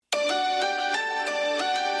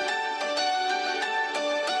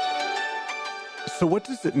So what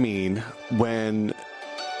does it mean when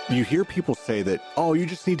you hear people say that, oh, you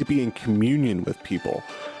just need to be in communion with people?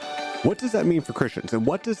 What does that mean for Christians? And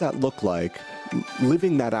what does that look like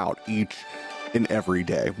living that out each and every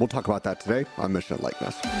day? We'll talk about that today on Mission and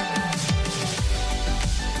Likeness.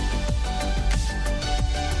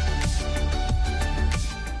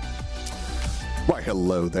 Why,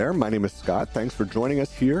 hello there. My name is Scott. Thanks for joining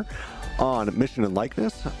us here on Mission and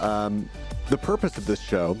Likeness. The purpose of this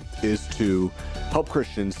show is to help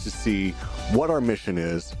Christians to see what our mission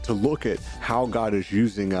is, to look at how God is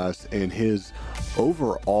using us in his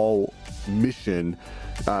overall mission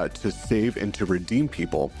to save and to redeem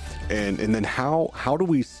people. And then how do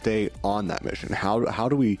we stay on that mission? How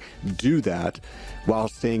do we do that while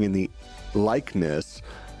staying in the likeness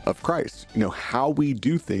of Christ? You know, how we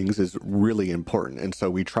do things is really important. And so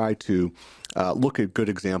we try to look at good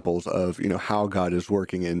examples of, you know, how God is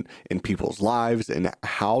working in people's lives and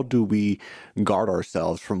how do we guard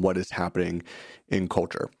ourselves from what is happening in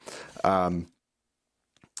culture.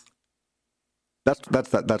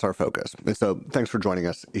 That's our focus. And so thanks for joining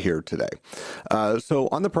us here today. So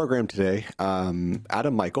on the program today,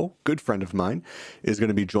 Adam Michael, good friend of mine, is going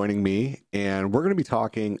to be joining me, and we're going to be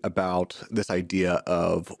talking about this idea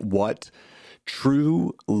of what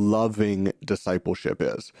true loving discipleship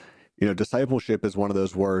is. You know, discipleship is one of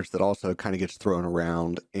those words that also kind of gets thrown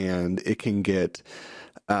around, and it can get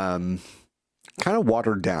kind of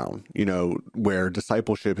watered down, you know, where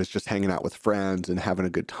discipleship is just hanging out with friends and having a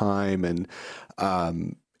good time. And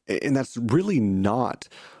that's really not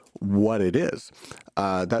what it is.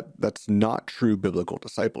 That's not true biblical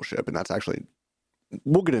discipleship. And that's actually,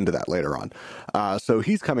 we'll get into that later on. So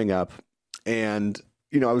he's coming up, and,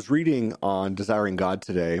 you know, I was reading on Desiring God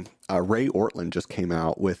today. Ray Ortlund just came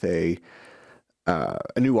out with a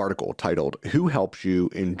new article titled, "Who Helps You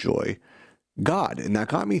Enjoy God?" And that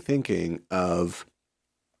got me thinking of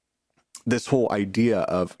this whole idea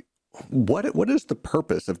of what is the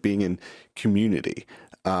purpose of being in community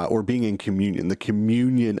or being in communion, the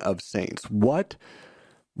communion of saints. What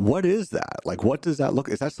is that? Like, what does that look?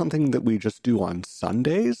 Is that something that we just do on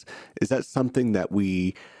Sundays? Is that something that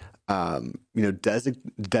we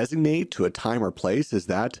designate to a time or place? Is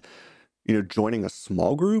that, you know, joining a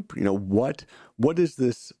small group? You know, what is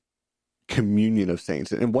this communion of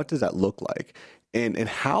saints, and what does that look like? And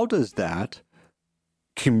how does that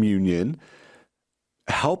communion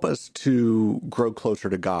help us to grow closer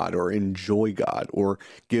to God or enjoy God or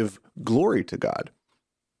give glory to God?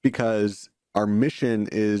 Because our mission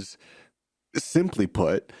is, simply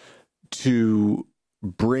put, to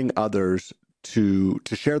bring others to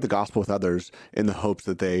share the gospel with others in the hopes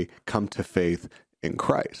that they come to faith in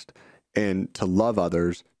Christ, and to love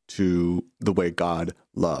others to the way God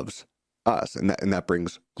loves us, and that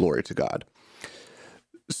brings glory to God.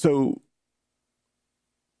 So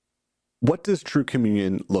what does true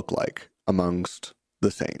communion look like amongst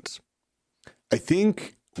the saints? I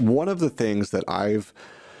think one of the things that I've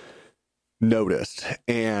noticed,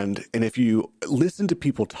 and if you listen to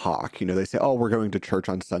people talk, you know, they say, oh, we're going to church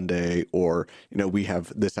on Sunday, or, you know, we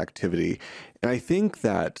have this activity. And I think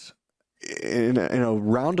that in a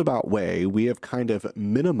roundabout way, we have kind of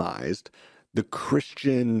minimized the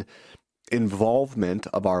Christian involvement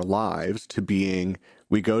of our lives to being,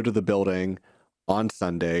 we go to the building on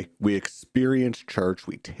Sunday, we experience church,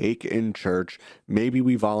 we take in church, maybe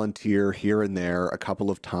we volunteer here and there a couple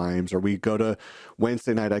of times, or we go to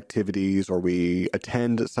Wednesday night activities, or we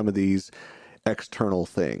attend some of these external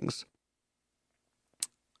things.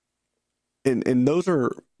 And those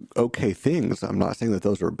are okay things. I'm not saying that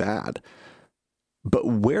those are bad. But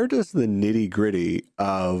where does the nitty-gritty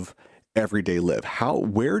of everyday live?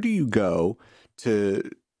 Where do you go to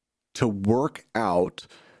work out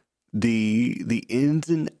the ins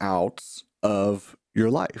and outs of your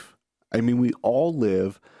life? I mean, we all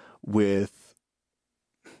live with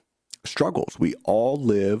struggles. We all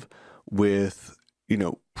live with, you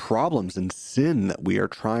know, problems and sin that we are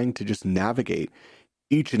trying to just navigate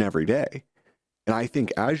each and every day. And I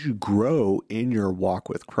think as you grow in your walk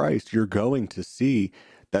with Christ, you're going to see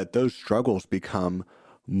that those struggles become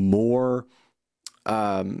more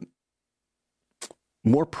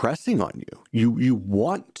pressing on you. You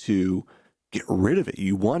want to get rid of it.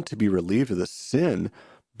 You want to be relieved of the sin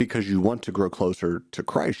because you want to grow closer to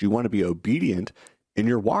Christ. You want to be obedient in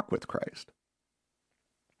your walk with Christ.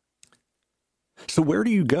 So where do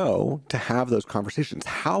you go to have those conversations?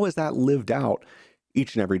 How is that lived out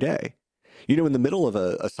each and every day? You know, in the middle of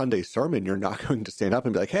a Sunday sermon, you're not going to stand up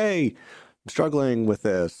and be like, hey, I'm struggling with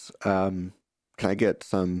this. Can I get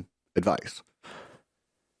some advice?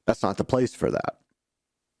 That's not the place for that.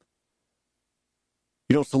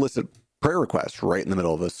 You don't solicit prayer requests right in the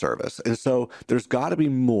middle of the service. And so there's got to be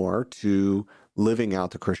more to living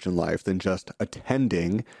out the Christian life than just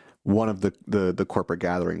attending one of the corporate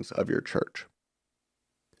gatherings of your church.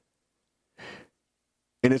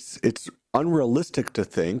 And it's unrealistic to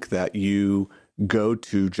think that you go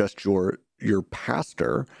to just your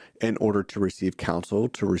pastor in order to receive counsel,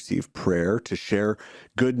 to receive prayer, to share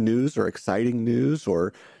good news or exciting news,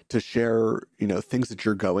 or to share, things that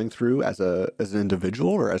you're going through as an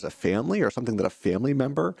individual or as a family, or something that a family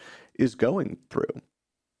member is going through.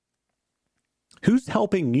 Who's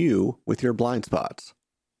helping you with your blind spots?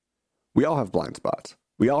 We all have blind spots.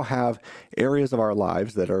 We all have areas of our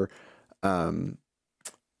lives that are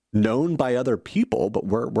known by other people, but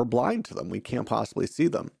we're blind to them. We can't possibly see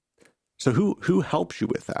them. So who helps you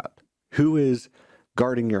with that? Who is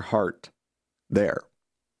guarding your heart there?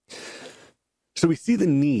 So we see the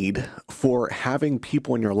need for having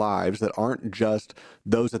people in your lives that aren't just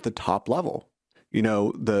those at the top level.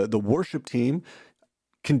 The worship team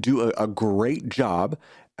can do a great job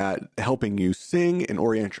at helping you sing and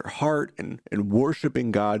orient your heart and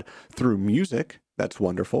worshiping God through music. That's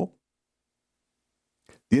wonderful.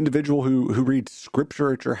 The individual who reads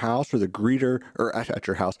scripture at your house, or the greeter, or at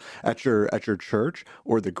your house, at your church,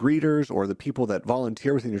 or the greeters, or the people that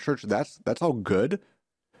volunteer within your church, that's all good.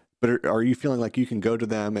 But are you feeling like you can go to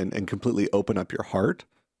them and completely open up your heart?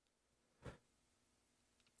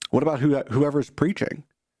 What about whoever's preaching?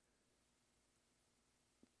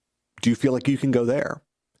 Do you feel like you can go there?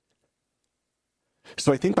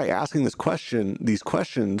 So I think by asking these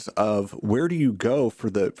questions of where do you go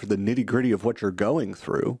for the nitty gritty of what you're going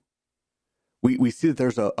through, we see that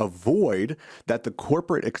there's a void that the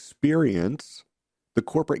corporate experience, the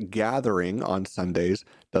corporate gathering on Sundays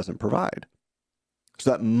doesn't provide. So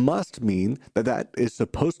that must mean that is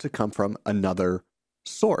supposed to come from another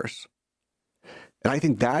source. And I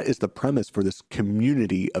think that is the premise for this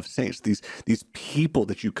community of saints, these people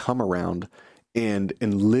that you come around and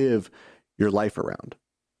live your life around.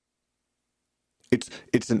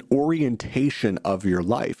 It's an orientation of your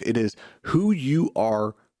life. It is who you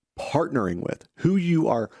are partnering with, who you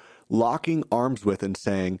are locking arms with and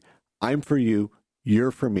saying, I'm for you, you're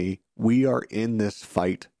for me. We are in this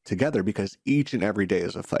fight together, because each and every day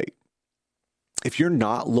is a fight. If you're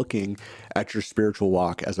not looking at your spiritual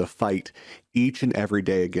walk as a fight each and every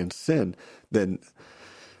day against sin, then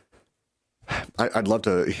I'd love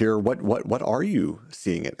to hear what are you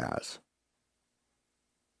seeing it as?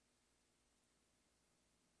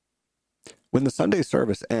 When the Sunday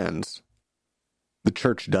service ends, the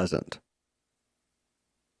church doesn't.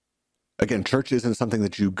 Again, church isn't something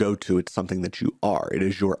that you go to, it's something that you are. It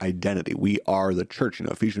is your identity. We are the church.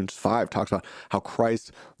 Ephesians 5 talks about how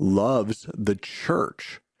Christ loves the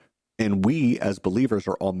church, and we as believers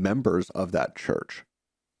are all members of that church.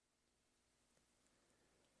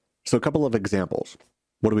 So a couple of examples.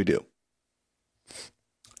 What do we do?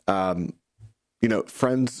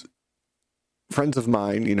 Friends of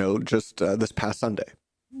mine, just this past Sunday,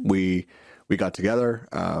 we got together,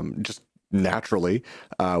 just naturally,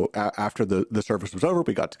 after the service was over,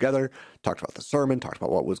 we got together, talked about the sermon, talked about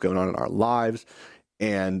what was going on in our lives,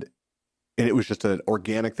 and it was just an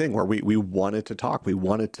organic thing where we wanted to talk. We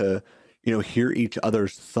wanted to, hear each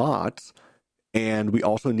other's thoughts, and we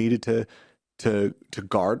also needed to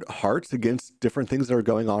guard hearts against different things that are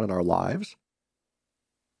going on in our lives.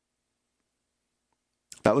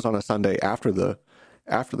 That was on a Sunday after the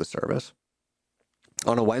service.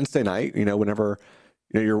 On a Wednesday night, whenever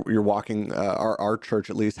you're walking, our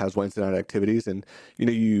church at least has Wednesday night activities, and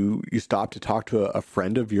you stop to talk to a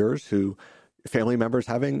friend of yours who family members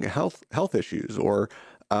having health issues, or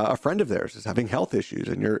a friend of theirs is having health issues,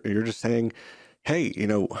 and you're just saying, hey,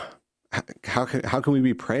 how can we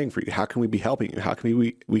be praying for you? How can we be helping you? How can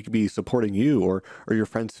we be supporting you or your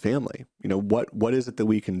friend's family? What is it that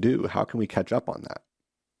we can do? How can we catch up on that?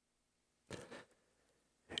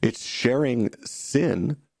 It's sharing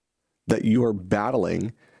sin that you are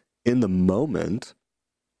battling in the moment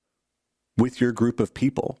with your group of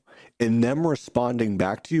people, and them responding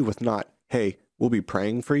back to you with not, hey, we'll be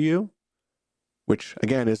praying for you, which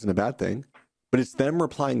again isn't a bad thing, but it's them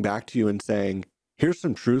replying back to you and saying, here's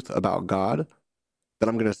some truth about God that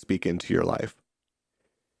I'm going to speak into your life.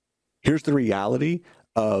 Here's the reality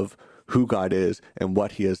of who God is and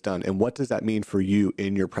what he has done, and what does that mean for you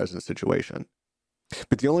in your present situation.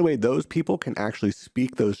 But the only way those people can actually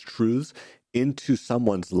speak those truths into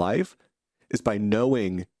someone's life is by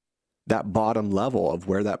knowing that bottom level of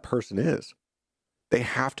where that person is. They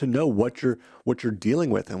have to know what you're dealing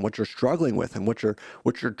with, and what you're struggling with, and what your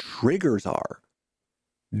triggers are.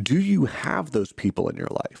 Do you have those people in your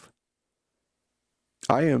life?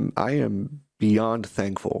 I am beyond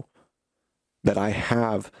thankful that I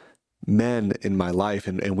have men in my life,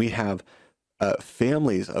 and we have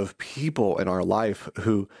families of people in our life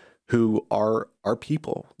who are our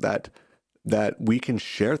people that we can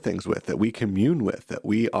share things with, that we commune with, that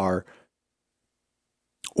we are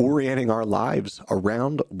orienting our lives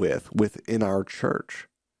around within our church.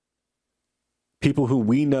 People who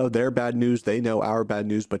we know their bad news, they know our bad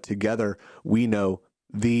news, but together we know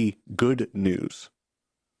the good news.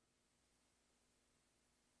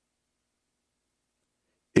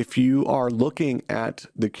 If you are looking at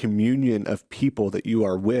the communion of people that you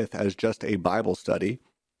are with as just a Bible study,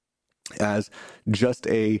 as just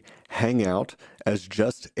a hangout, as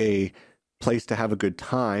just a place to have a good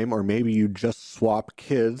time, or maybe you just swap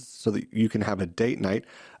kids so that you can have a date night,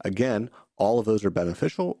 again, all of those are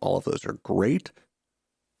beneficial. All of those are great.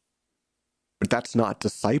 But that's not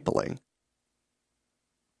discipling.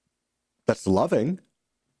 That's loving,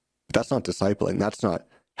 but that's not discipling. That's not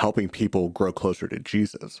helping people grow closer to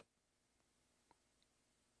Jesus.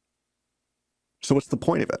 So what's the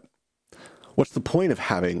point of it? What's the point of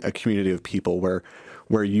having a community of people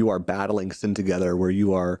where you are battling sin together, where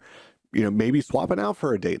you are, maybe swapping out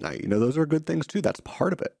for a date night? Those are good things too. That's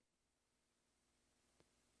part of it.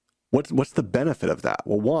 What's the benefit of that?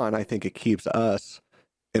 Well, one, I think it keeps us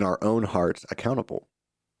in our own hearts accountable.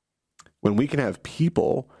 When we can have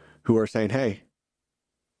people who are saying, hey,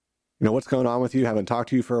 what's going on with you? Haven't talked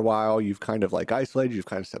to you for a while. You've kind of isolated. You've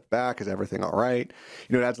kind of stepped back. Is everything all right?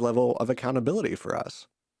 It adds a level of accountability for us.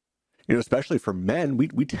 Especially for men, we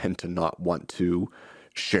tend to not want to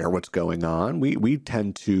share what's going on. We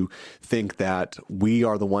tend to think that we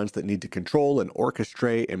are the ones that need to control and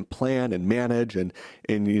orchestrate and plan and manage and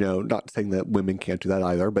not saying that women can't do that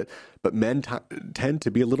either, but men tend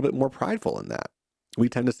to be a little bit more prideful in that. We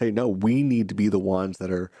tend to say, no, we need to be the ones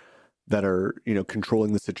that are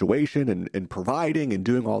controlling the situation and providing and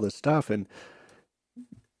doing all this stuff. And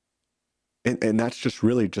that's just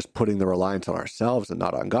really just putting the reliance on ourselves and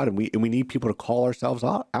not on God. And we need people to call ourselves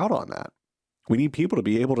out on that. We need people to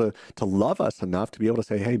be able to love us enough to be able to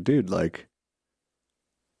say, hey, dude,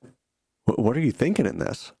 what are you thinking in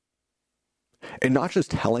this? And not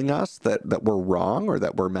just telling us that we're wrong or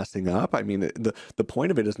that we're messing up. I mean, the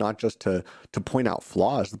point of it is not just to point out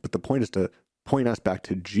flaws, but the point is to point us back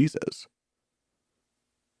to Jesus.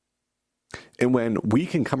 And when we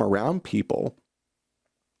can come around people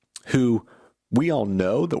who we all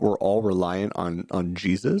know that we're all reliant on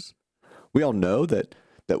Jesus, we all know that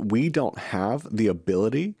we don't have the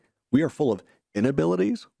ability, we are full of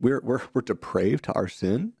inabilities, we're depraved to our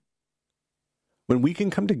sin. When we can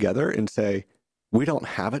come together and say, we don't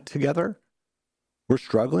have it together, we're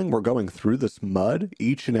struggling, we're going through this mud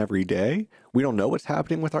each and every day, we don't know what's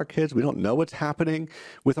happening with our kids, we don't know what's happening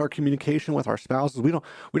with our communication with our spouses, we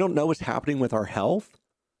don't know what's happening with our health,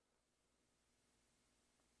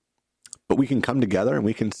 but we can come together and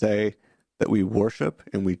we can say that we worship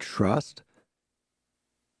and we trust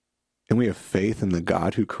and we have faith in the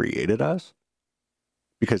God who created us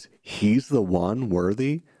because he's the one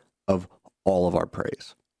worthy of all of our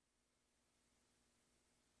praise.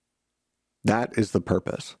 That is the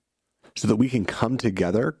purpose, so that we can come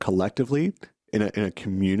together collectively in a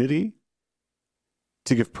community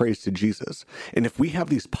to give praise to Jesus. And if we have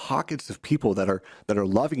these pockets of people that are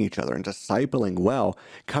loving each other and discipling well,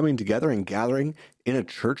 coming together and gathering in a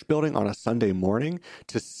church building on a Sunday morning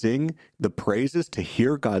to sing the praises, to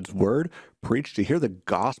hear God's word preached, to hear the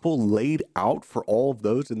gospel laid out for all of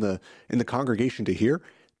those in the congregation to hear,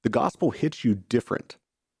 the gospel hits you different.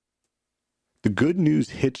 The good news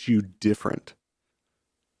hits you different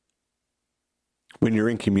when you're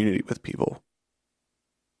in community with people.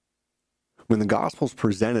 When the gospel's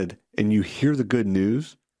presented and you hear the good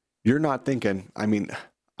news, you're not thinking, I mean,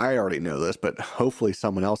 I already know this, but hopefully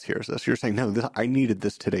someone else hears this. You're saying, no, I needed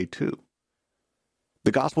this today too.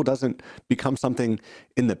 The gospel doesn't become something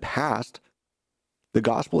in the past. The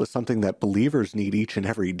gospel is something that believers need each and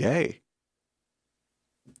every day.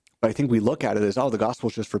 But I think we look at it as, the gospel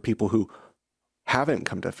is just for people who haven't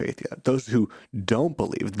come to faith yet. Those who don't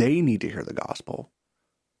believe, they need to hear the gospel.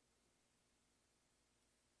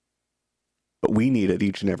 But we need it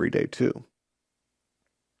each and every day too.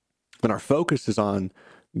 When our focus is on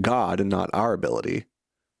God and not our ability,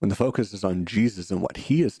 when the focus is on Jesus and what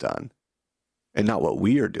he has done and not what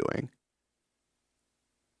we are doing,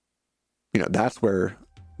 that's where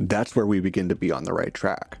we begin to be on the right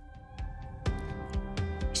track.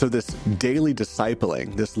 So this daily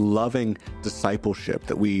discipling, this loving discipleship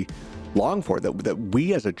that we long for, that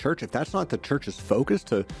we as a church, if that's not the church's focus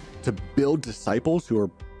to build disciples who are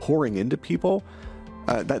pouring into people,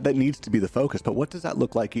 that needs to be the focus. But what does that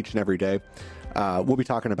look like each and every day? We'll be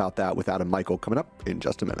talking about that with Adam Michael coming up in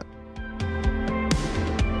just a minute.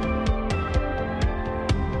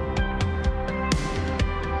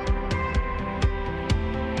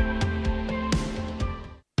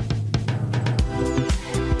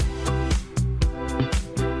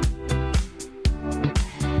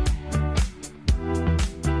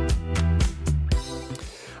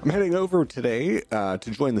 I'm heading over today to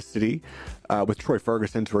join the city with Troy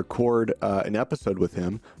Ferguson to record an episode with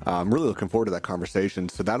him. I'm really looking forward to that conversation.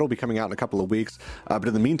 So that'll be coming out in a couple of weeks. But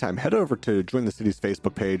in the meantime, head over to Join the City's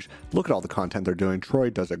Facebook page. Look at all the content they're doing. Troy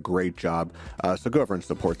does a great job. So go over and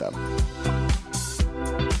support them.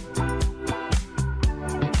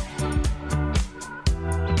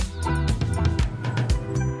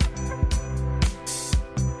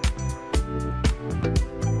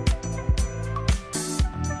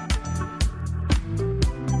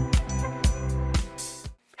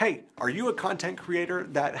 Hey, are you a content creator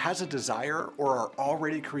that has a desire or are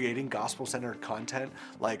already creating gospel-centered content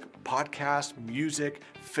like podcasts, music,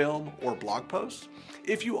 film, or blog posts?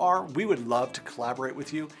 If you are, we would love to collaborate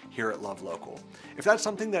with you here at Love Local. If that's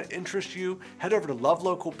something that interests you, head over to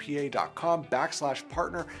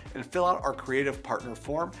lovelocalpa.com/partner and fill out our creative partner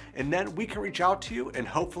form, and then we can reach out to you and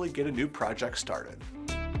hopefully get a new project started.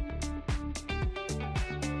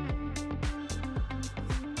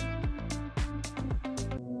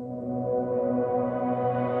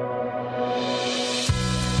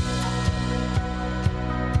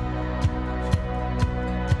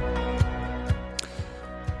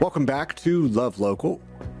 Welcome back to Love Local,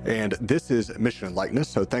 and this is Mission and Likeness,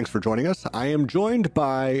 so thanks for joining us. I am joined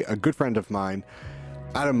by a good friend of mine,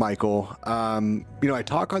 Adam Michael. I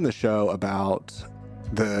talk on the show about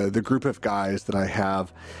the group of guys that I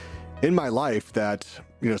have in my life that,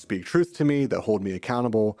 speak truth to me, that hold me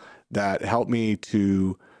accountable, that help me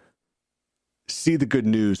to see the good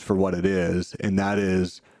news for what it is, and that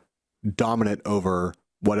is dominant over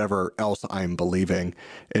whatever else I'm believing.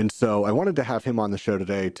 And so I wanted to have him on the show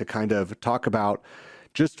today to kind of talk about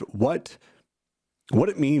just what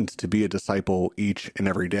it means to be a disciple each and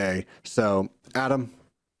every day. So Adam,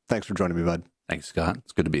 thanks for joining me, bud. Thanks, Scott.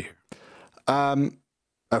 It's good to be here.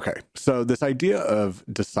 Okay. So this idea of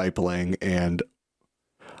discipling, and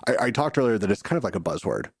I talked earlier that it's kind of like a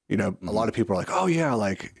buzzword. A lot of people are like, oh yeah,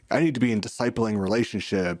 like I need to be in discipling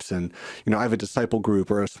relationships, and I have a disciple group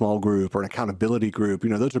or a small group or an accountability group.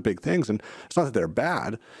 Those are big things, and it's not that they're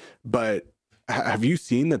bad, but have you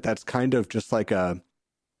seen that that's kind of just like a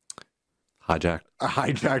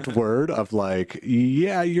hijacked word of like,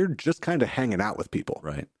 yeah, you're just kind of hanging out with people,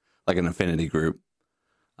 right? Like an affinity group.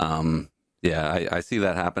 I see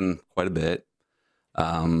that happen quite a bit.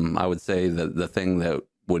 I would say that the thing that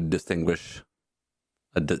would distinguish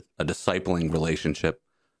a discipling relationship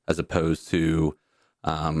as opposed to,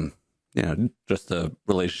 just a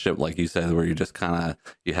relationship, like you said, where you just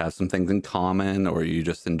you have some things in common or you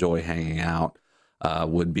just enjoy hanging out,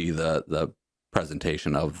 would be the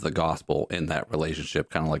presentation of the gospel in that relationship,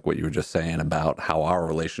 kind of like what you were just saying about how our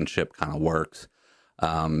relationship kind of works.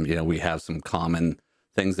 We have some common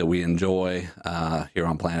things that we enjoy here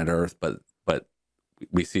on planet Earth, but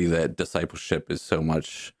we see that discipleship is so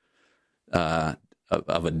much of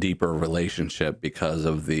a deeper relationship because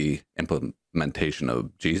of the implementation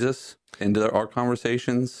of Jesus into our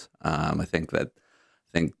conversations. I think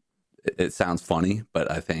it sounds funny, but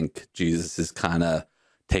I think Jesus is kind of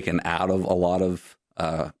taken out of a lot of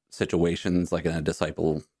situations, like in a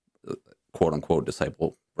disciple, quote unquote,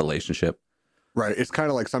 disciple relationship. Right. It's kind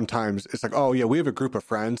of like sometimes it's like, oh yeah, we have a group of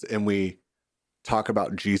friends and we talk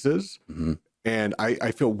about Jesus. Mm-hmm. And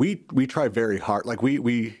I feel we try very hard. Like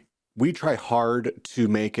we try hard to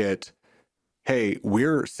make it, hey,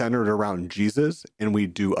 we're centered around Jesus and we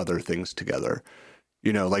do other things together.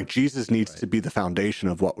 Like Jesus needs to be the foundation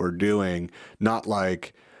of what we're doing, not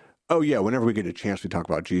like, oh yeah, whenever we get a chance, we talk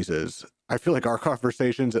about Jesus. I feel like our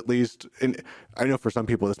conversations, at least, and I know for some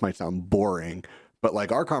people this might sound boring, but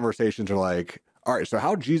like our conversations are like, all right, so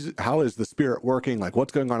how is the Spirit working? Like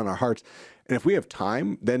what's going on in our hearts? And if we have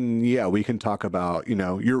time, then yeah, we can talk about,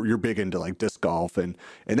 you're big into like disc golf and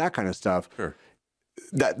that kind of stuff. Sure.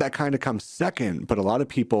 That kind of comes second, but a lot of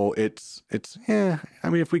people it's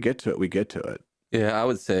if we get to it, we get to it. Yeah, I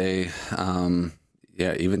would say,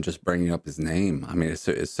 even just bringing up his name,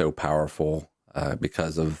 it's so powerful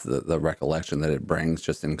because of the recollection that it brings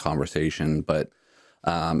just in conversation. But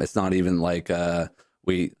it's not even like I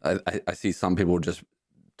see some people just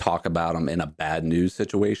talk about him in a bad news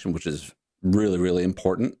situation, which is really, really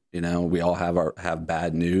important. We all have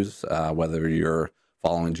bad news, whether you're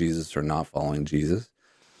following Jesus or not following Jesus.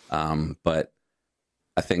 But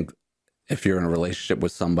I think if you're in a relationship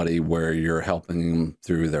with somebody where you're helping them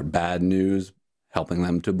through their bad news, helping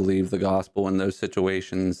them to believe the gospel in those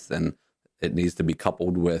situations, then it needs to be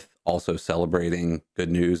coupled with also celebrating good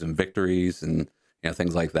news and victories and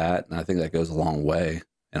things like that. And I think that goes a long way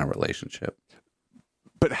in a relationship.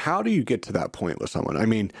 But how do you get to that point with someone? I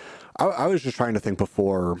mean, I was just trying to think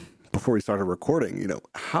before we started recording,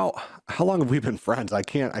 how long have we been friends? I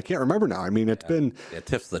can't remember now. I mean, it's been... Yeah,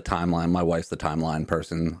 Tiff's the timeline. My wife's the timeline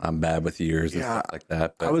person. I'm bad with years and stuff like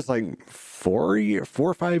that. But I was like 4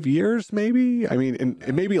 or 5 years, maybe. I mean,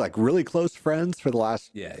 and maybe like really close friends for the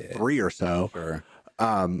last 3 or so. Sure.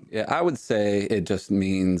 I would say it just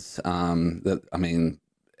means that, I mean,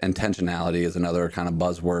 intentionality is another kind of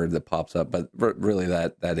buzzword that pops up, but really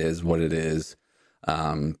that is what it is.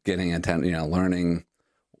 Getting intent, learning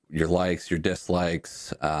your likes, your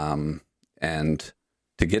dislikes, and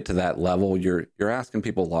to get to that level, you're asking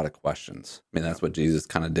people a lot of questions. I mean, that's what Jesus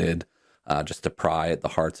kind of did, just to pry at the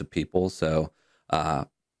hearts of people. So,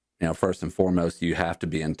 first and foremost, you have to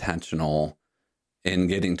be intentional in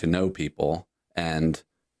getting to know people, and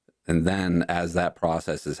then as that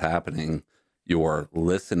process is happening, you're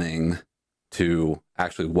listening to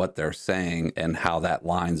actually what they're saying and how that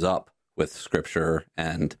lines up with Scripture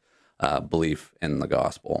and belief in the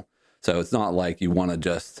gospel. So it's not like you want to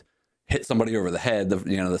just hit somebody over the head.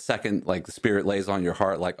 The second like the Spirit lays on your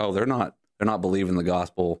heart, like, oh, they're not believing the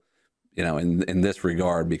gospel, in this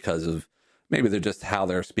regard because of maybe they're just how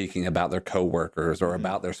they're speaking about their coworkers or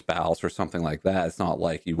about their spouse or something like that. It's not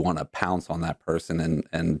like you want to pounce on that person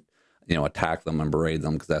and attack them and berate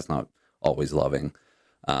them, because that's not always loving.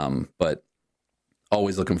 But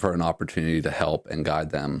always looking for an opportunity to help and guide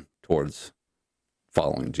them towards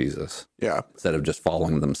following Jesus. Yeah. Instead of just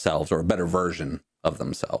following themselves or a better version of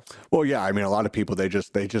themselves. Well, yeah. I mean, a lot of people, they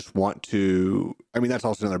just want to, I mean, that's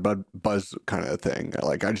also another buzz kind of thing.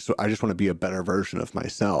 Like, I just want to be a better version of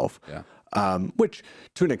myself. Yeah. Which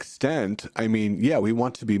to an extent, I mean, yeah, we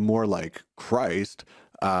want to be more like Christ.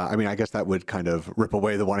 I mean, I guess that would kind of rip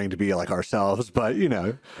away the wanting to be like ourselves, but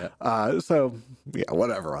so yeah,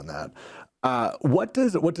 whatever on that. What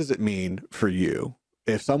does it mean for you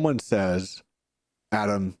if someone says,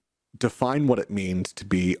 Adam, define what it means to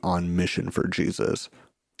be on mission for Jesus?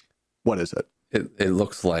 What is it? It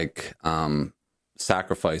looks like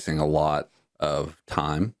sacrificing a lot of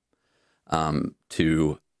time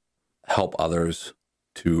to help others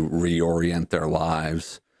to reorient their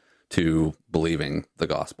lives to believing the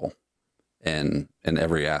gospel in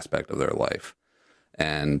every aspect of their life.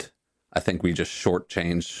 And I think we just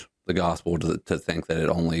shortchange the gospel to think that it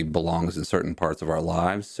only belongs in certain parts of our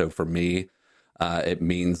lives. So for me, it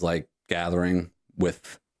means like gathering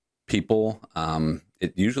with people.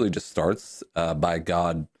 It usually just starts by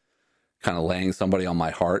God kind of laying somebody on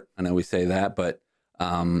my heart. I know we say that, but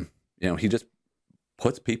He just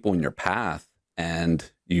puts people in your path, and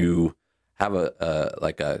you have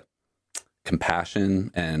a compassion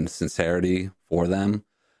and sincerity for them.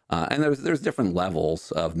 And there's different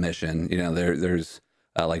levels of mission. There's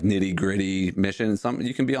like nitty gritty mission.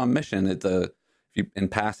 You can be on mission in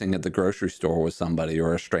passing at the grocery store with somebody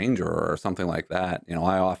or a stranger or something like that.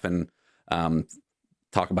 I often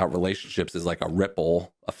talk about relationships as like a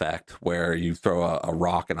ripple effect, where you throw a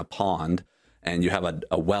rock in a pond and you have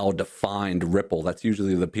a well-defined ripple. That's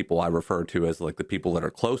usually the people I refer to as like the people that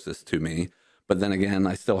are closest to me. But then again,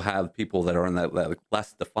 I still have people that are in that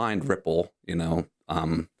less defined ripple,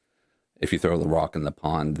 if you throw the rock in the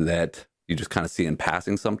pond, that you just kind of see in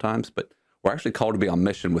passing sometimes. But we're actually called to be on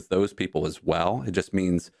mission with those people as well. It just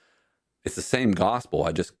means it's the same gospel.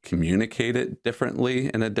 I just communicate it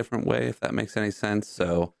differently in a different way, if that makes any sense.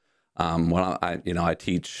 So when I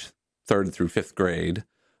teach 3rd through 5th grade,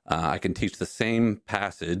 I can teach the same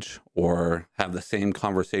passage or have the same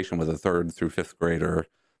conversation with a 3rd through 5th grader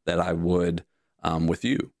that I would with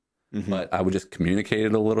you. Mm-hmm. But I would just communicate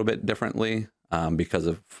it a little bit differently because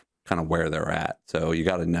of kind of where they're at. So you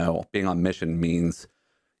got to know, being on mission means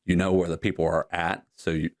where the people are at,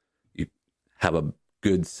 so you have a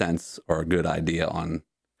good sense or a good idea on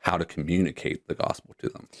how to communicate the gospel to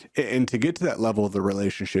them. And to get to that level of the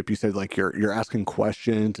relationship, you said like you're asking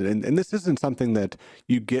questions, and this isn't something that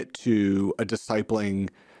you get to a discipling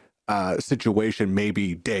situation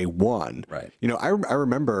maybe day one. Right. I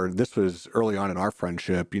remember this was early on in our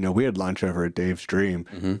friendship. We had lunch over at Dave's Dream,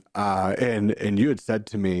 mm-hmm. And you had said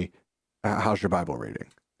to me, "How's your Bible reading?"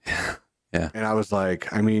 Yeah. And I was like,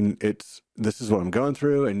 I mean, this is what I'm going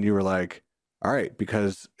through. And you were like, all right,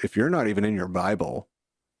 because if you're not even in your Bible,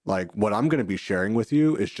 like what I'm going to be sharing with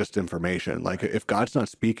you is just information. Like if God's not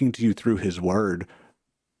speaking to you through His word.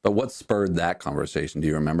 But what spurred that conversation? Do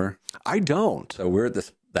you remember? I don't. So we're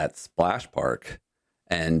at that splash park,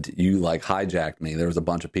 and you like hijacked me. There was a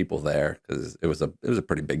bunch of people there because it was a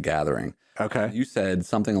pretty big gathering. Okay. You said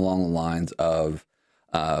something along the lines of,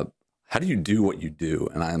 "How do you do what you do?"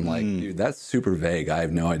 And I'm like, "Dude, that's super vague. I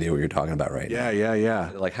have no idea what you're talking about right now."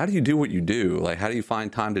 Yeah. Like, how do you do what you do? Like, how do you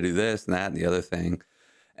find time to do this and that and the other thing?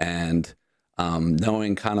 And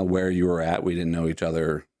knowing kind of where you were at, we didn't know each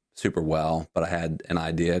other super well, but I had an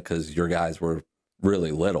idea because your guys were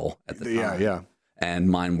really little at the time. Yeah. And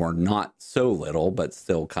mine were not so little, but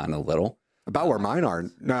still kind of little. About where mine are.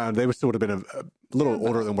 No, they would still would have been a little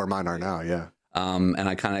older than where mine are now. Yeah. And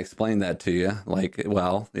I kind of explained that to you, like,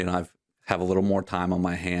 well, I have a little more time on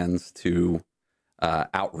my hands to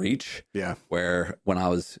outreach. Yeah. Where when I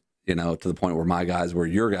was, to the point where my guys were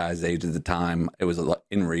your guys' age at the time, it was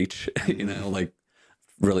in reach, like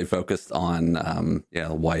really focused on,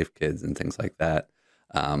 wife, kids, and things like that.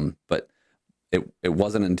 But it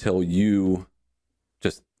wasn't until you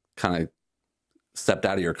just kind of stepped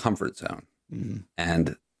out of your comfort zone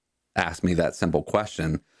and asked me that simple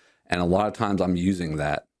question. And a lot of times I'm using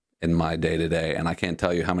that in my day to day. And I can't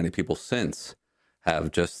tell you how many people since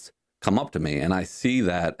have just come up to me. And I see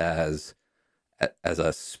that as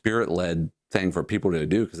a spirit led thing for people to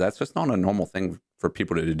do, because that's just not a normal thing for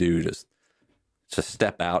people to do. Just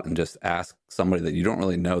step out and just ask somebody that you don't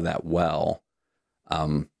really know that well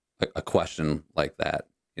a question like that.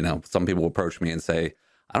 Some people approach me and say,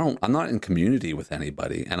 I'm not in community with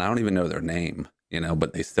anybody and I don't even know their name,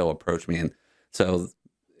 but they still approach me. And so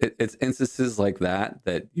it's instances like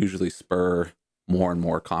that usually spur more and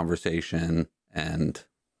more conversation. And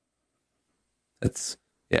it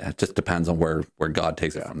just depends on where God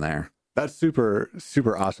takes it from there. That's super,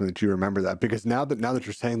 super awesome that you remember that, because now that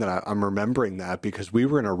you're saying that, I'm remembering that, because we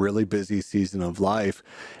were in a really busy season of life,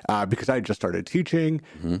 because I had just started teaching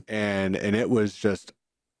and it was just,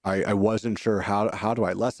 I wasn't sure how do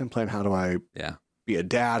I lesson plan? How do I be a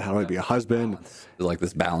dad? How do I be a husband? Like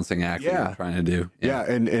this balancing act that you're trying to do. Yeah.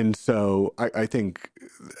 And so I think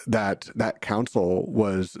that counsel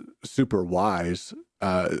was super wise,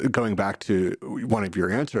 going back to one of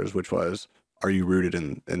your answers, which was, are you rooted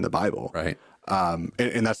in the Bible? Right.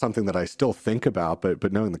 And that's something that I still think about,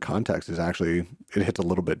 but knowing the context is actually, it hits a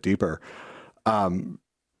little bit deeper.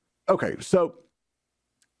 Okay. So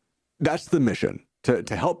that's the mission,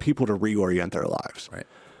 to help people to reorient their lives. Right.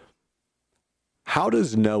 How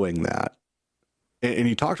does knowing that, and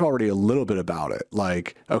you talked already a little bit about it,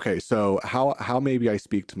 like, okay, so how maybe I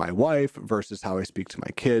speak to my wife versus how I speak to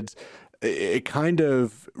my kids, it kind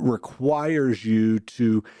of requires you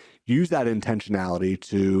to use that intentionality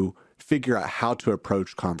to figure out how to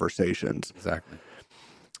approach conversations. Exactly.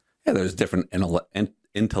 Yeah, there's different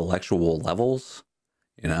intellectual levels,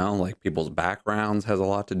 like people's backgrounds has a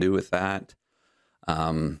lot to do with that.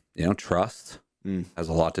 Trust has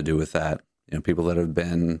a lot to do with that. People that have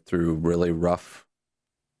been through really rough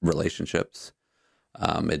relationships.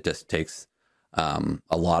 It just takes a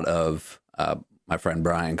lot of, my friend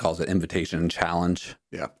Brian calls it invitation and challenge.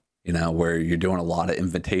 Yeah. Where you're doing a lot of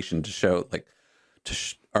invitation to show, like,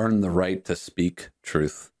 earn the right to speak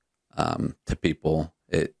truth to people.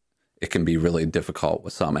 It can be really difficult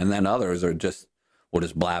with some, and then others will just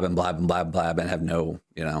blab and have no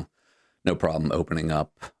problem opening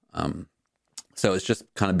up. So it's just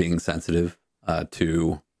kind of being sensitive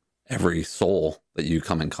to every soul that you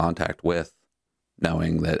come in contact with,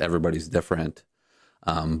 knowing that everybody's different,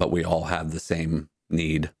 but we all have the same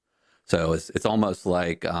need. So it's almost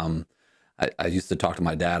like, I used to talk to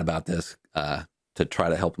my dad about this to try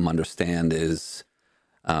to help him understand is,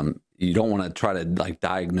 you don't want to try to like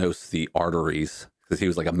diagnose the arteries, because he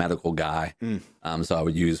was like a medical guy. So I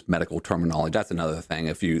would use medical terminology. That's another thing.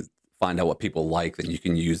 If you find out what people like, then you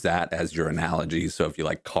can use that as your analogy. So if you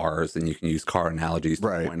like cars, then you can use car analogies to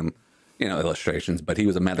point them, illustrations. But he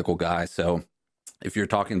was a medical guy. So if you're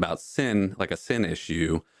talking about sin, like a sin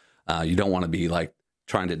issue, you don't want to be like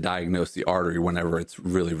trying to diagnose the artery whenever it's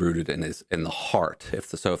really rooted in the heart. If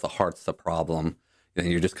the heart's the problem, then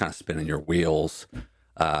you're just kind of spinning your wheels,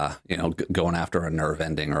 going after a nerve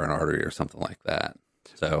ending or an artery or something like that.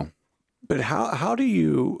 So, but how do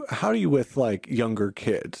you with like younger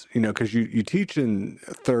kids, because you teach in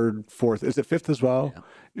third, fourth, is it fifth as well?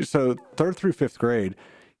 Yeah. So 3rd through 5th grade,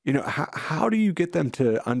 how do you get them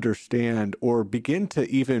to understand or begin to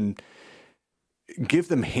even give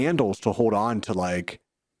them handles to hold on to, like,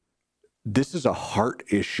 this is a heart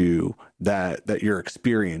issue that you're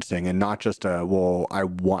experiencing, and not just I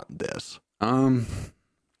want this.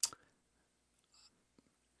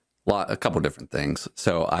 A couple different things.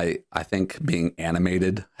 So I think being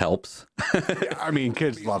animated helps. I mean,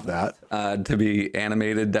 kids love that. To be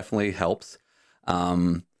animated definitely helps.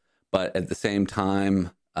 But at the same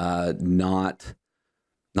time, not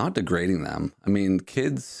degrading them. I mean,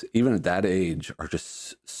 kids, even at that age, are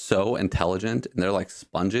just so intelligent, and they're like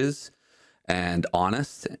sponges and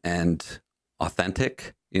honest and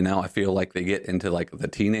authentic. I feel like they get into like the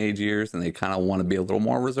teenage years and they kind of want to be a little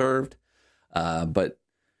more reserved. But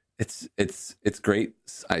it's great.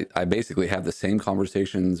 I basically have the same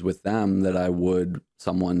conversations with them that I would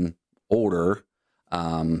someone older.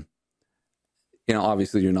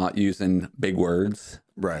 Obviously you're not using big words,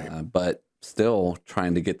 Right. But still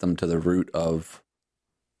trying to get them to the root of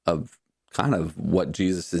kind of what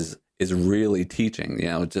Jesus is really teaching.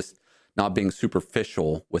 Just not being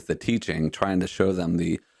superficial with the teaching, trying to show them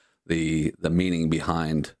the meaning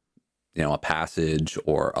behind a passage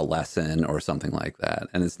or a lesson or something like that.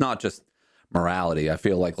 And it's not just morality. I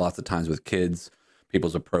feel like lots of times with kids,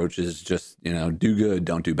 people's approach is just do good,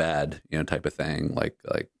 don't do bad, type of thing. Like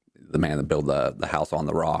the man that built the house on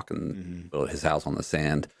the rock and built his house on the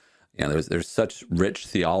sand. There's such rich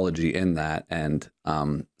theology in that. And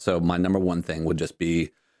so my number one thing would just be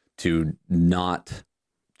to not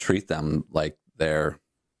treat them like they're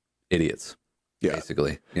idiots. Yeah.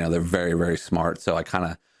 Basically, they're very, very smart. So I kind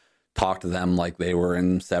of talk to them like they were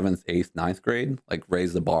in 7th, 8th, 9th grade, like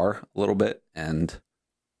raise the bar a little bit. And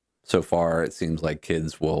so far it seems like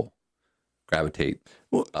kids will gravitate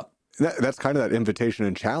up. That's kind of that invitation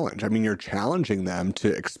and challenge. I mean, you're challenging them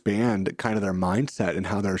to expand kind of their mindset and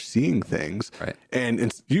how they're seeing things. Right.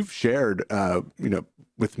 And you've shared,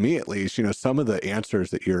 with me at least, some of the answers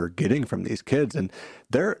that you're getting from these kids, and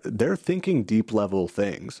they're thinking deep level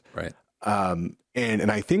things. Right.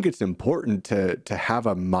 And I think it's important to have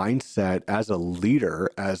a mindset as a leader,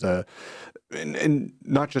 and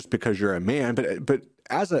not just because you're a man, but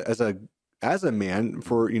as a man,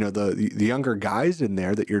 for the younger guys in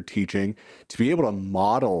there that you're teaching, to be able to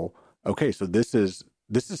model, okay, so this is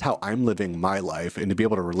how I'm living my life, and to be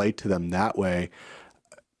able to relate to them that way.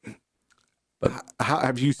 But how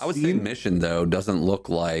have you seen? I would say mission though doesn't look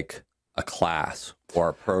like a class or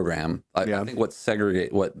a program. I think what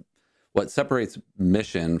separates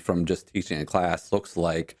mission from just teaching a class looks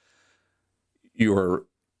like you're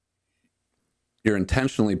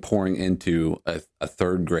intentionally pouring into a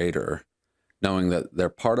third grader, knowing that they're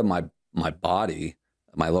part of my body,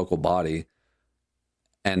 my local body,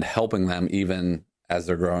 and helping them even as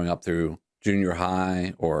they're growing up through junior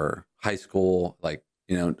high or high school,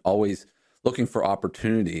 always looking for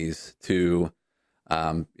opportunities to,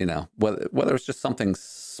 whether it's just something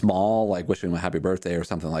small, like wishing them a happy birthday or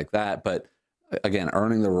something like that. But again,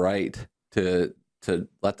 earning the right to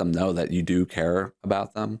let them know that you do care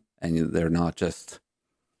about them and they're not just,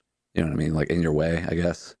 like in your way, I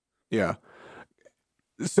guess. Yeah.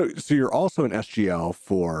 So you're also an SGL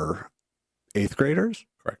for 8th graders?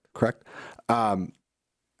 Correct.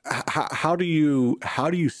 How do you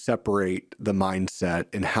separate the mindset,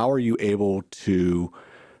 and how are you able to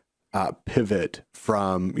pivot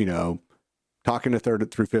from talking to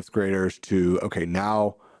 3rd through 5th graders to, okay,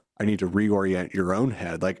 now I need to reorient your own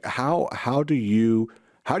head? Like how do you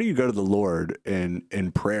go to the Lord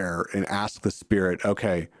in prayer and ask the Spirit,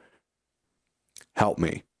 okay, help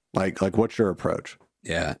me? Like what's your approach?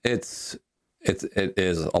 Yeah, it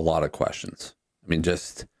is a lot of questions. I mean,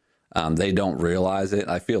 just they don't realize it.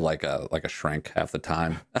 I feel like a shrink half the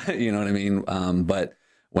time. You know what I mean? But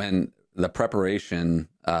when the preparation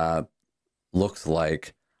looks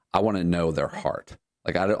like, I want to know their heart.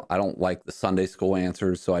 Like I don't like the Sunday school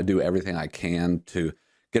answers, so I do everything I can to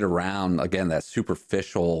get around, again, that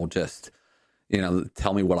superficial, just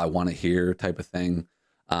tell me what I want to hear type of thing.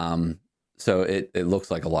 So it looks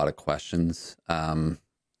like a lot of questions. And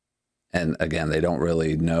again, they don't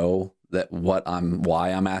really know why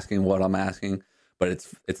I'm asking what I'm asking, but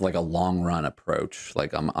it's like a long run approach.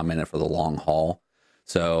 Like I'm in it for the long haul.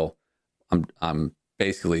 So I'm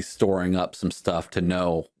basically storing up some stuff to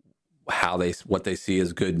know what they see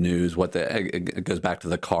as good news, it goes back to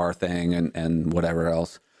the car thing and whatever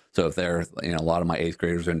else. So if they're, a lot of my 8th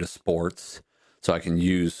graders are into sports, so I can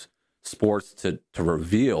use sports to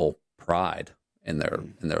reveal pride in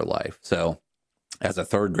their life. So as a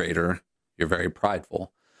 3rd grader, you're very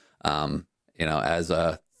prideful. As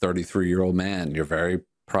a 33-year-old man, you're very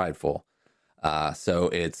prideful. So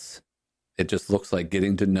it just looks like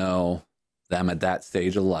getting to know them at that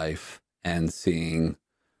stage of life and seeing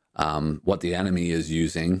what the enemy is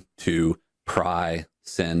using to pry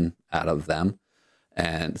sin out of them.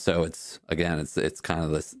 And so it's kind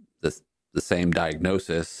of this the same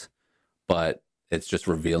diagnosis, but it's just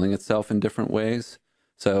revealing itself in different ways.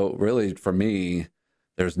 So really, for me,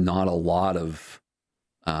 there's not a lot of,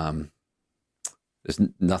 there's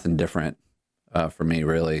nothing different for me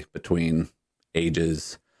really between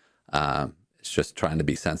ages. It's just trying to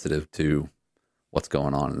be sensitive to what's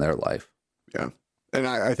going on in their life. Yeah. And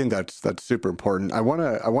I think that's super important. I want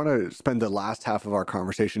to spend the last half of our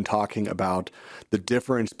conversation talking about the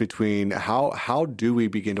difference between how do we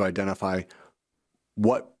begin to identify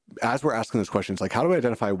what, as we're asking those questions, like how do we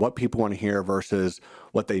identify what people want to hear versus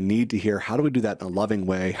what they need to hear? How do we do that in a loving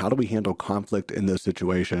way? How do we handle conflict in those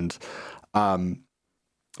situations?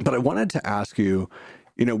 But I wanted to ask you,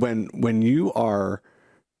 when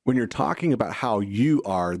you're talking about how you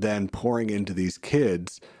are then pouring into these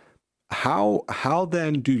kids, how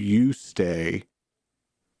then do you stay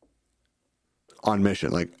on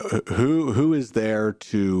mission? Like who is there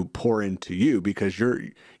to pour into you? Because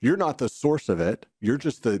you're not the source of it. You're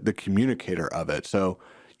just the communicator of it. So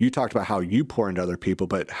you talked about how you pour into other people,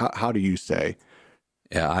 but how do you say?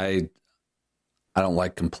 Yeah, I don't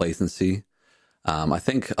like complacency. I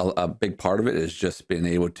think a big part of it is just being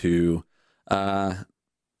able to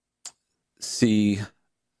see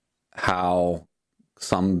how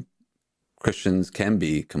some Christians can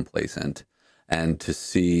be complacent, and to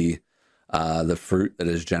see the fruit that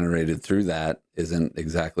is generated through that isn't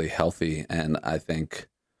exactly healthy. And I think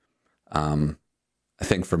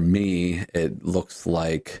for me, it looks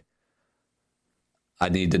like I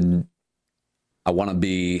want to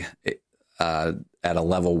be at a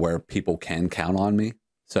level where people can count on me.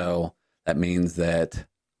 So that means that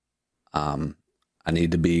I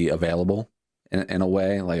need to be available in a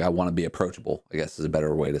way. Like I want to be approachable, I guess is a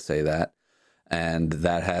better way to say that. And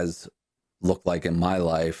that has looked like in my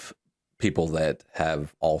life, people that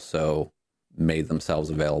have also made themselves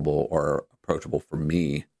available or approachable for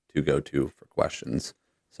me to go to for questions.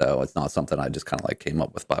 So it's not something I just kind of like came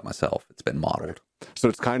up with by myself. It's been modeled. So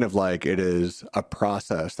it's kind of like it is a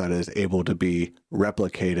process that is able to be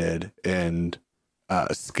replicated and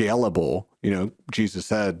scalable. Jesus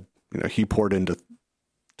said, he poured into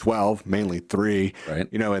 12, mainly 3, right?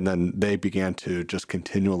 And then they began to just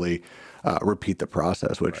continually repeat the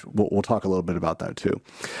process, which we'll talk a little bit about that too.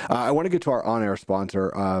 I want to get to our on-air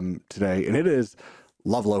sponsor today, and it is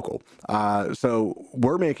Love Local. So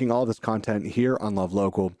we're making all this content here on Love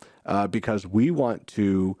Local because we want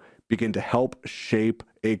to begin to help shape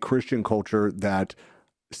a Christian culture that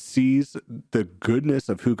sees the goodness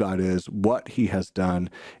of who God is, what he has done,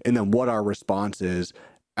 and then what our response is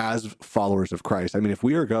as followers of Christ. I mean, if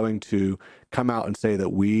we are going to come out and say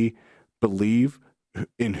that we believe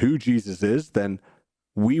in who Jesus is, then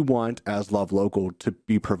we want, as Love Local, to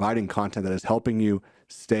be providing content that is helping you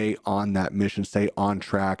stay on that mission, stay on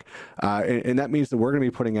track. And that means that we're going to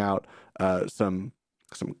be putting out some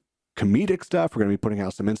comedic stuff. We're going to be putting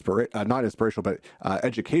out some not inspirational, but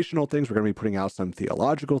educational things. We're going to be putting out some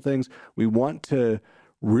theological things. We want to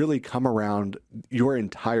really come around your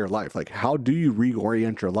entire life. Like, how do you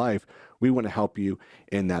reorient your life? We want to help you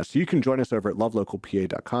in that. So you can join us over at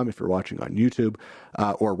lovelocalpa.com if you're watching on YouTube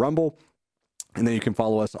or Rumble. And then you can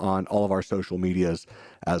follow us on all of our social medias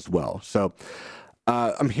as well. So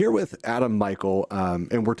I'm here with Adam Michael,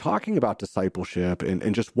 and we're talking about discipleship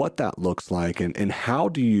and just what that looks like, and how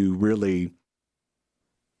do you really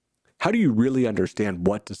understand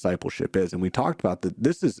what discipleship is? And we talked about that.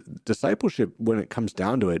 This is discipleship, when it comes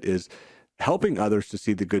down to it, is helping others to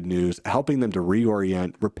see the good news, helping them to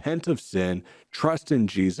reorient, repent of sin, trust in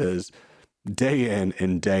Jesus day in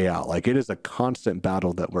and day out. Like, it is a constant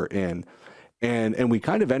battle that we're in. And we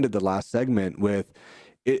kind of ended the last segment with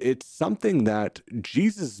it's something that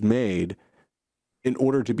Jesus made in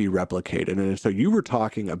order to be replicated. And so you were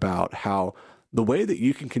talking about how the way that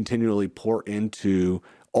you can continually pour into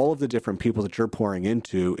all of the different people that you're pouring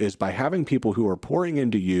into is by having people who are pouring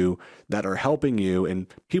into you that are helping you, and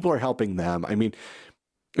people are helping them. I mean,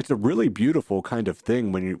 it's a really beautiful kind of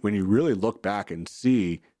thing when you really look back and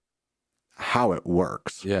see how it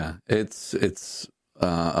works. Yeah, it's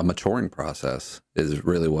a maturing process is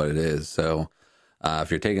really what it is. So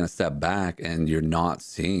if you're taking a step back and you're not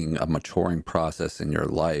seeing a maturing process in your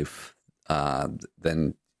life,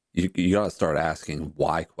 then you got to start asking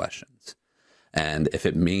why questions. And if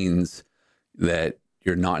it means that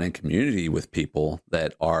you're not in community with people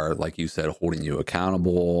that are, like you said, holding you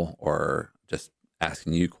accountable or just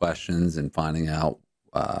asking you questions and finding out,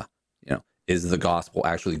 is the gospel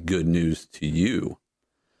actually good news to you?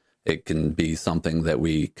 It can be something that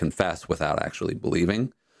we confess without actually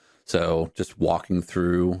believing. So just walking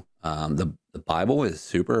through the Bible is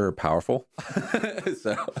super powerful.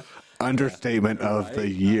 So understatement of the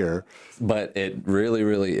year. But it really,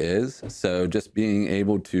 really is. So just being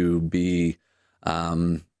able to be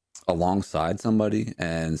alongside somebody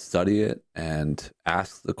and study it and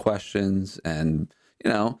ask the questions and,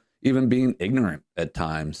 even being ignorant at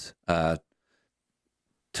times to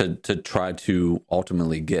try to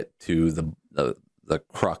ultimately get to the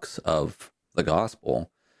crux of the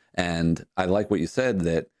gospel. And I like what you said,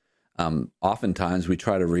 that oftentimes we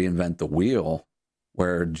try to reinvent the wheel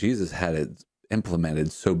where Jesus had it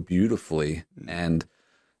implemented so beautifully. And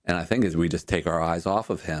I think as we just take our eyes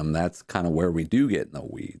off of him, that's kind of where we do get in the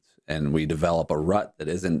weeds and we develop a rut that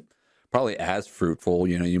isn't probably as fruitful.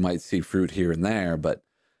 You might see fruit here and there, but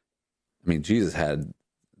I mean, Jesus had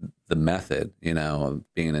the method, of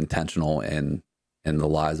being intentional in the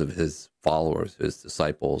lives of his followers, his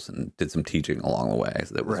disciples, and did some teaching along the way.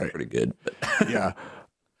 So that was pretty good. But yeah.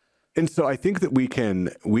 And so I think that we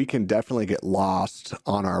can definitely get lost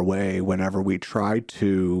on our way whenever we try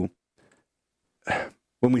to,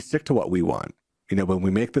 when we stick to what we want, when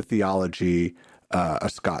we make the theology a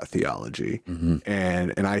Scott theology,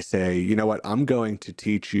 and I say, you know what, I'm going to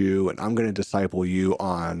teach you and I'm going to disciple you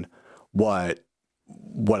on what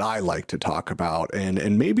I like to talk about,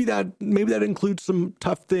 and maybe that includes some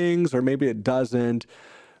tough things, or maybe it doesn't.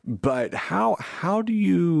 But how do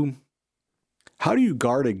you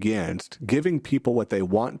guard against giving people what they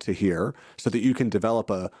want to hear so that you can develop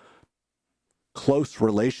a close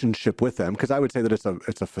relationship with them? Because I would say that it's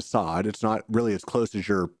a facade. It's not really as close as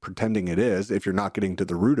you're pretending it is if you're not getting to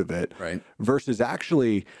the root of it. Right. Versus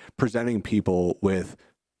actually presenting people with,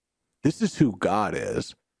 this is who God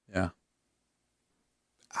is. Yeah.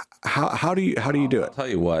 How do you do it? I'll tell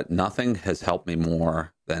you what, nothing has helped me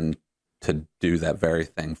more than to do that very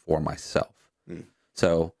thing for myself.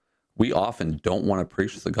 So we often don't want to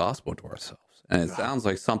preach the gospel to ourselves. And it sounds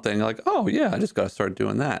like something like, oh yeah, I just got to start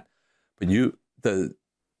doing that. But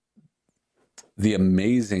the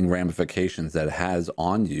amazing ramifications that it has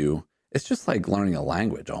on you, it's just like learning a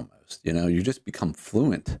language almost. You just become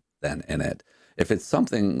fluent then in it. If it's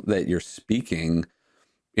something that you're speaking,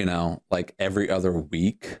 like every other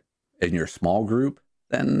week in your small group,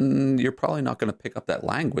 then you're probably not going to pick up that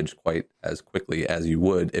language quite as quickly as you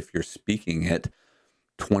would if you're speaking it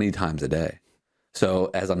 20 times a day. So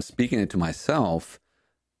as I'm speaking it to myself,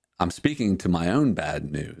 I'm speaking to my own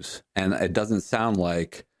bad news. And it doesn't sound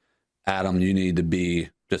like, Adam, you need to be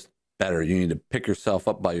just better. You need to pick yourself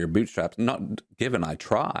up by your bootstraps. Not given I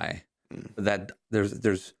try, that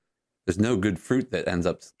there's no good fruit that ends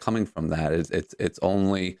up coming from that. It's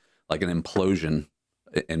only like an implosion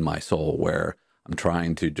in my soul where I'm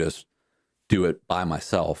trying to just do it by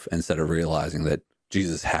myself instead of realizing that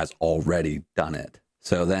Jesus has already done it.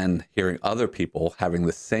 So then hearing other people having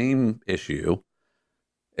the same issue,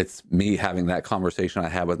 it's me having that conversation I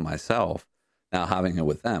had with myself, now having it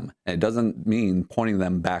with them. And it doesn't mean pointing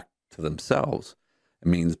them back to themselves. It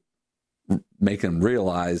means making them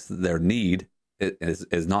realize their need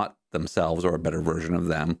is not themselves or a better version of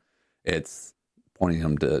them. It's pointing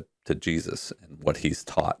them to Jesus and what he's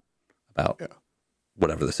taught about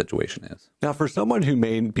whatever the situation is. Now, for someone who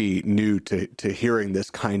may be new to hearing this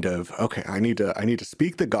kind of, okay, I need to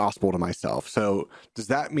speak the gospel to myself. So does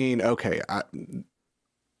that mean, okay,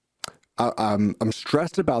 I'm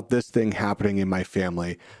stressed about this thing happening in my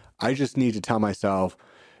family. I just need to tell myself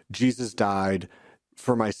Jesus died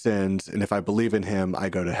for my sins, and if I believe in him, I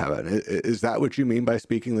go to heaven. Is that what you mean by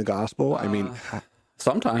speaking the gospel? I mean,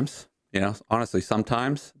 sometimes, honestly,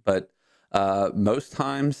 sometimes, but most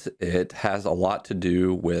times it has a lot to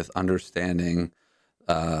do with understanding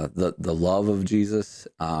the love of Jesus,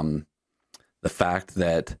 the fact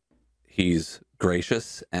that he's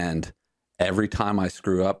gracious, and every time I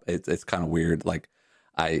screw up, it's kind of weird. Like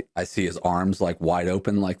I see his arms like wide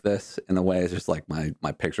open like this in a way. It's just like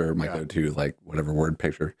my picture, my go-to, like whatever word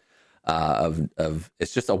picture of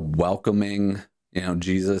it's just a welcoming,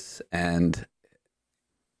 Jesus, and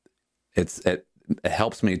it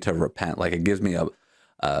helps me to repent. Like it gives me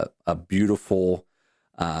a beautiful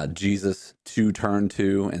Jesus to turn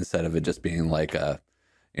to instead of it just being like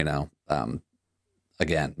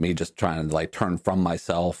again, me just trying to like turn from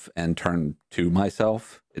myself and turn to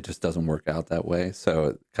myself. It just doesn't work out that way.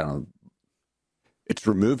 So it's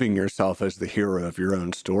removing yourself as the hero of your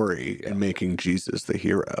own story and making Jesus the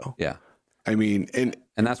hero. Yeah. I mean, and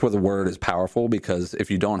that's where the word is powerful, because if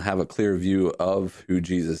you don't have a clear view of who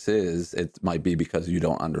Jesus is, it might be because you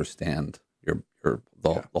don't understand the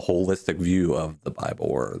holistic view of the Bible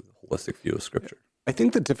or the holistic view of Scripture. I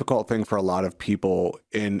think the difficult thing for a lot of people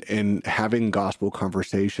in having gospel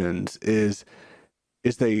conversations is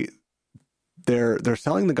they're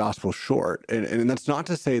selling the gospel short. And that's not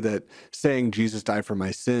to say that saying Jesus died for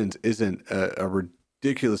my sins isn't a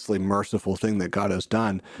ridiculously merciful thing that God has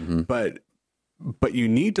done. Mm-hmm. But you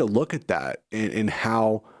need to look at that and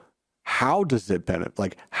how does it benefit?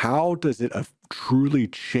 Like, how does it truly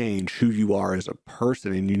change who you are as a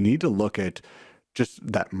person? And you need to look at just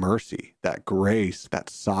that mercy, that grace, that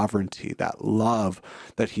sovereignty, that love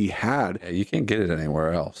that he had. Yeah, you can't get it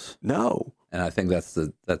anywhere else. No. And I think that's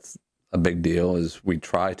a big deal, is we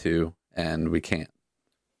try to and we can't.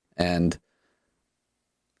 And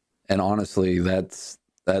honestly, that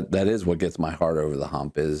is what gets my heart over the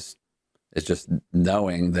hump, is just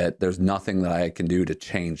knowing that there's nothing that I can do to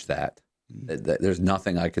change that. That there's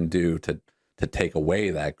nothing I can do to take away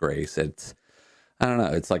that grace. It's, I don't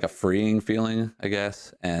know, it's like a freeing feeling, I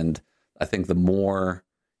guess. And I think the more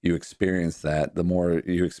you experience that, the more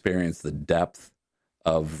you experience the depth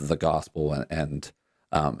of the gospel and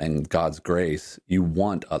God's grace, you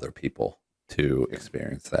want other people to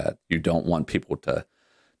experience that. You don't want people to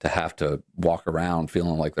have to walk around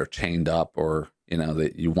feeling like they're chained up, or, you know,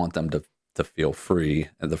 that you want them to feel free,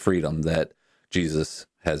 and the freedom that Jesus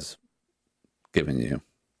has given you.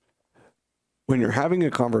 When you're having a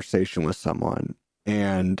conversation with someone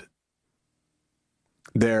and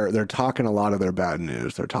they're talking a lot of their bad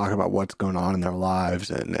news, they're talking about what's going on in their lives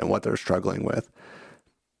and what they're struggling with,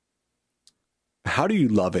 how do you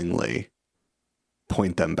lovingly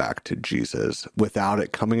point them back to Jesus without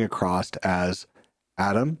it coming across as,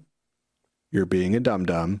 Adam, you're being a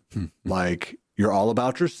dum-dum, like you're all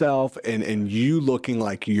about yourself, and you looking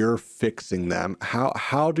like you're fixing them?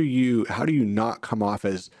 How do you not come off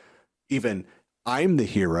as, even, I'm the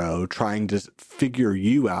hero trying to figure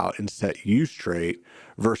you out and set you straight,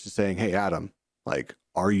 versus saying, hey, Adam, like,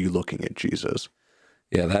 are you looking at Jesus?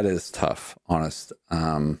 Yeah, that is tough, honest.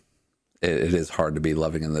 It is hard to be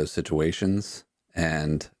loving in those situations.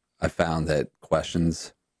 And I found that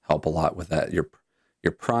questions help a lot with that. You're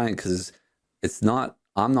prying, because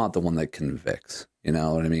I'm not the one that convicts, you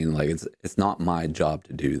know what I mean? Like, it's not my job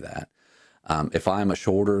to do that. If I'm a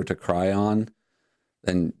shoulder to cry on,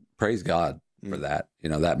 then praise God for that, you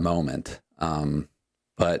know, that moment.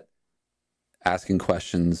 But asking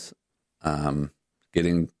questions,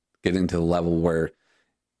 getting to the level where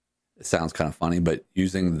it sounds kind of funny, but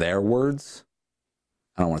using their words,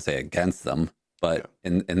 I don't want to say against them, but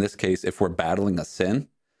in this case, if we're battling a sin,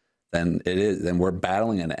 then we're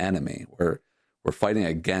battling an enemy. We're fighting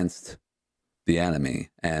against the enemy.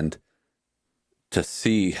 And to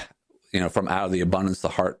see, you know, from out of the abundance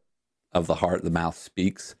of the heart, the mouth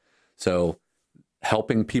speaks. So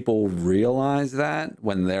helping people realize that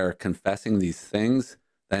when they're confessing these things,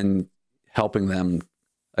 then helping them,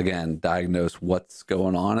 again, diagnose what's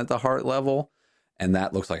going on at the heart level. And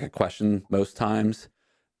that looks like a question most times.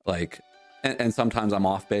 Like, and sometimes I'm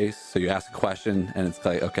off base. So you ask a question and it's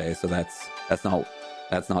like, okay, so that's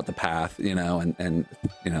not the path, you know, and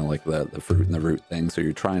you know, like the fruit and the root thing. So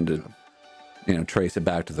you're trying to, you know, trace it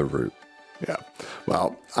back to the root. Yeah.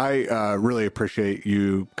 Well, I really appreciate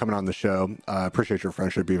you coming on the show. Appreciate your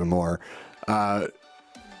friendship even more. I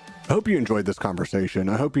hope you enjoyed this conversation.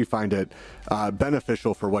 I hope you find it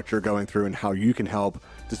beneficial for what you're going through and how you can help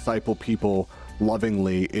disciple people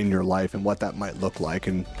lovingly in your life and what that might look like.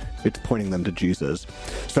 And it's pointing them to Jesus.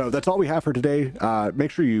 So that's all we have for today. Make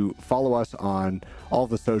sure you follow us on all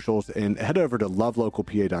the socials and head over to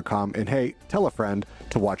lovelocalpa.com. And hey, tell a friend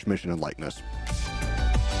to watch Mission and Likeness.